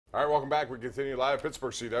All right, welcome back. We continue live.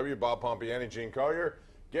 Pittsburgh CW, Bob Pompeani, Gene Collier.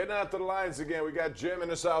 Getting out to the lines again. We got Jim in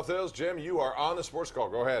the South Hills. Jim, you are on the sports call.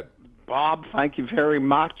 Go ahead. Bob, thank you very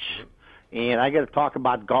much. And I got to talk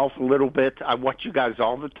about golf a little bit. I watch you guys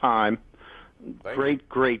all the time. Great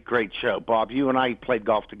show. Bob, you and I played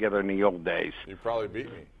golf together in the old days. You probably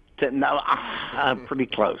beat me. No, I'm pretty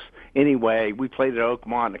close. Anyway, we played at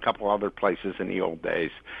Oakmont and a couple other places in the old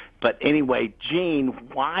days. But anyway, Gene,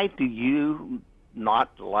 why do you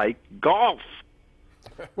not like golf?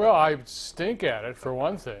 Well, I stink at it, for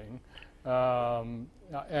one thing.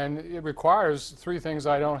 And it requires three things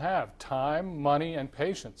I don't have: time, money, and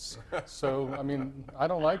patience. So, I mean, I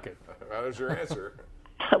don't like it. That is your answer.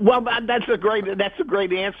 Well, that's a great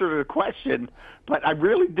answer to the question. But I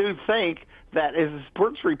really do think that as a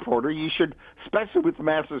sports reporter, you should, especially with the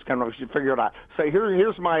Masters coming up, you should figure it out. So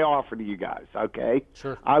here's my offer to you guys, okay?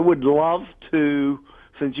 Sure. I would love to,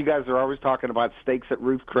 since you guys are always talking about steaks at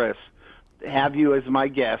Ruth Chris, have you as my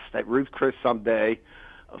guest at Ruth Chris someday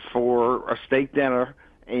for a steak dinner.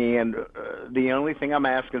 And the only thing I'm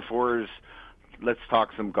asking for is let's talk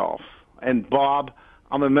some golf. And Bob,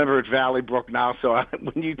 I'm a member at Valley Brook now, so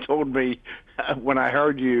when you told me, when I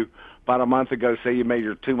heard you about a month ago, say you made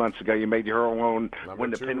your 2 months ago, you made your own when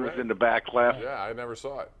the pin was in the back left. Yeah, I never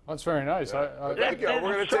saw it. That's very nice. Yeah. Thank you.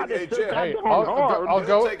 We're going to take a Jim. Hey, I'll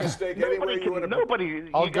go. Take a steak anywhere you want to.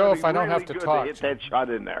 I'll go if I don't have to talk. Hit that shot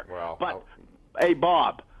in there. Well, but hey,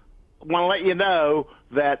 Bob, I want to let you know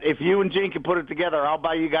that if you and Gene can put it together, I'll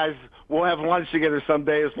buy you guys. We'll have lunch together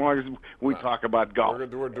someday as long as we talk about golf.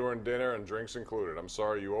 We're doing dinner and drinks included. I'm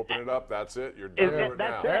sorry, you open it up. That's it. You're done with it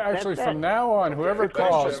now. Actually, from now on, whoever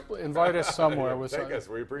calls, invite us somewhere. Take us.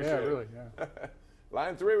 We appreciate it. Really, yeah.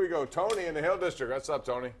 Line 3, we go. Tony in the Hill District. What's up,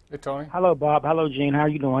 Tony? Hey, Tony. Hello, Bob. Hello, Gene. How are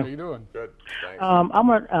you doing? How you doing? Good. Thanks. I'm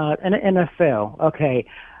on in the NFL. Okay,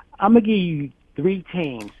 I'm gonna give you 3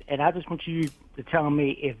 teams, and I just want you to tell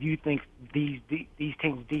me if you think these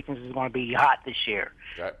teams' defense is going to be hot this year.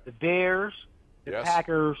 Okay. The Bears, the Yes.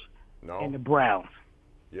 Packers, No. and the Browns.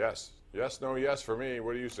 Yes. Yes, no, yes for me.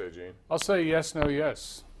 What do you say, Gene? I'll say yes, no,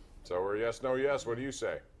 yes. So we're yes, no, yes. What do you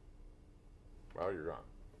say? Well, you're gone.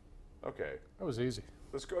 Okay. That was easy.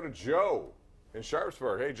 Let's go to Joe in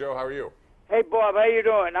Sharpsburg. Hey, Joe, how are you? Hey, Bob, how you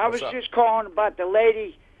doing? I was just calling about the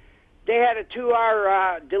lady. They had a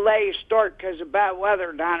 2-hour delay start because of bad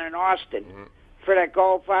weather down in Austin for that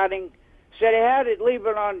golf outing. So they had to leave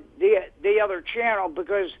it on the other channel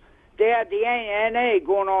because they had the ANA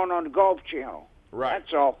going on the golf channel. Right.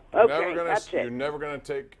 That's all. Okay, that's it. You're never going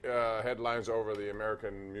to take headlines over the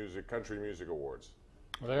American Country Music Awards.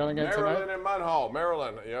 Are they on again Maryland tonight? and Munhall.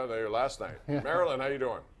 Maryland, they were last night. Yeah. Maryland, how you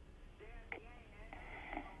doing?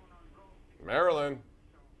 Maryland.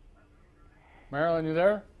 Marilyn, you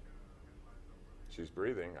there? She's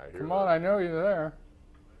breathing. I hear Come her. on, I know you're there.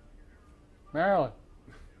 Marilyn.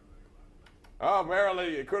 Oh,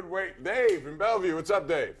 Maryland, you couldn't wait. Dave in Bellevue. What's up,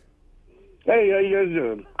 Dave? Hey, how you guys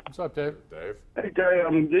doing? What's up, Dave? Dave. Hey,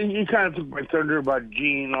 Dave, you kind of took my thunder about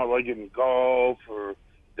Gene not liking golf or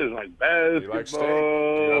doesn't like basketball. Do you like steak? Do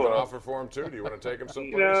you have an offer for him, too? Do you want to take him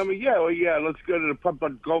someplace? Yeah, let's go to the Pump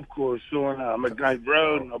Up Golf Course on McKnight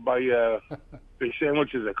Road, and I'll buy you fish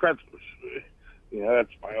sandwiches at Kretzmer's. Yeah,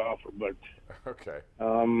 that's my offer, but... Okay.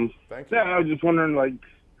 Thank you. Yeah, I was just wondering, what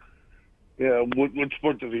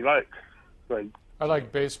sport does he like? I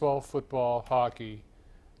like baseball, football, hockey,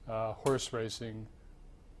 horse racing.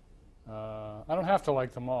 I don't have to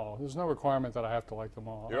like them all. There's no requirement that I have to like them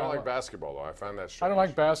all. You don't like basketball, though. I find that strange. I don't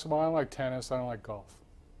like basketball. I don't like tennis. I don't like golf.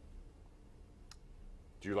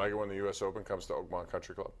 Do you like it when the U.S. Open comes to Oakmont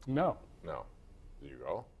Country Club? No. No. Do you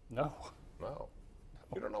go? No. No.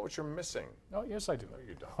 You don't know what you're missing. No, yes, I do. No,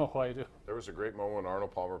 you don't. Oh, I do. There was a great moment when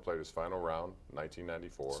Arnold Palmer played his final round,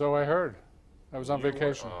 1994. So I heard. I was on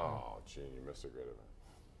vacation. Oh, gee, you missed a great event.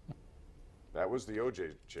 That was the O.J.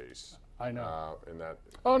 chase. I know. In that.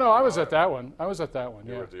 Oh no, I was at that one. I was at that one.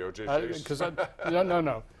 You yeah. were at the O.J. chase. Because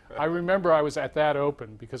no. I remember I was at that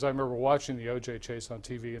Open because I remember watching the O.J. chase on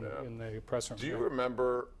TV in the press room. Do you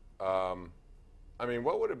remember?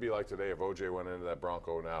 What would it be like today if O.J. went into that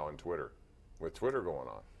Bronco now on Twitter, with Twitter going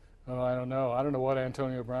on? Oh, I don't know. I don't know what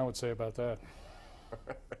Antonio Brown would say about that.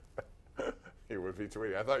 He would be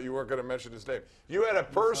tweeting. I thought you weren't going to mention his name. You had a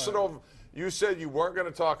personal. You said you weren't going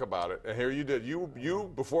to talk about it, and here you did. You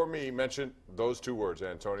before me mentioned those 2 words,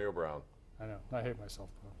 Antonio Brown. I know. I hate myself.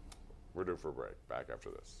 We're due for a break. Back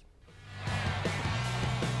after this.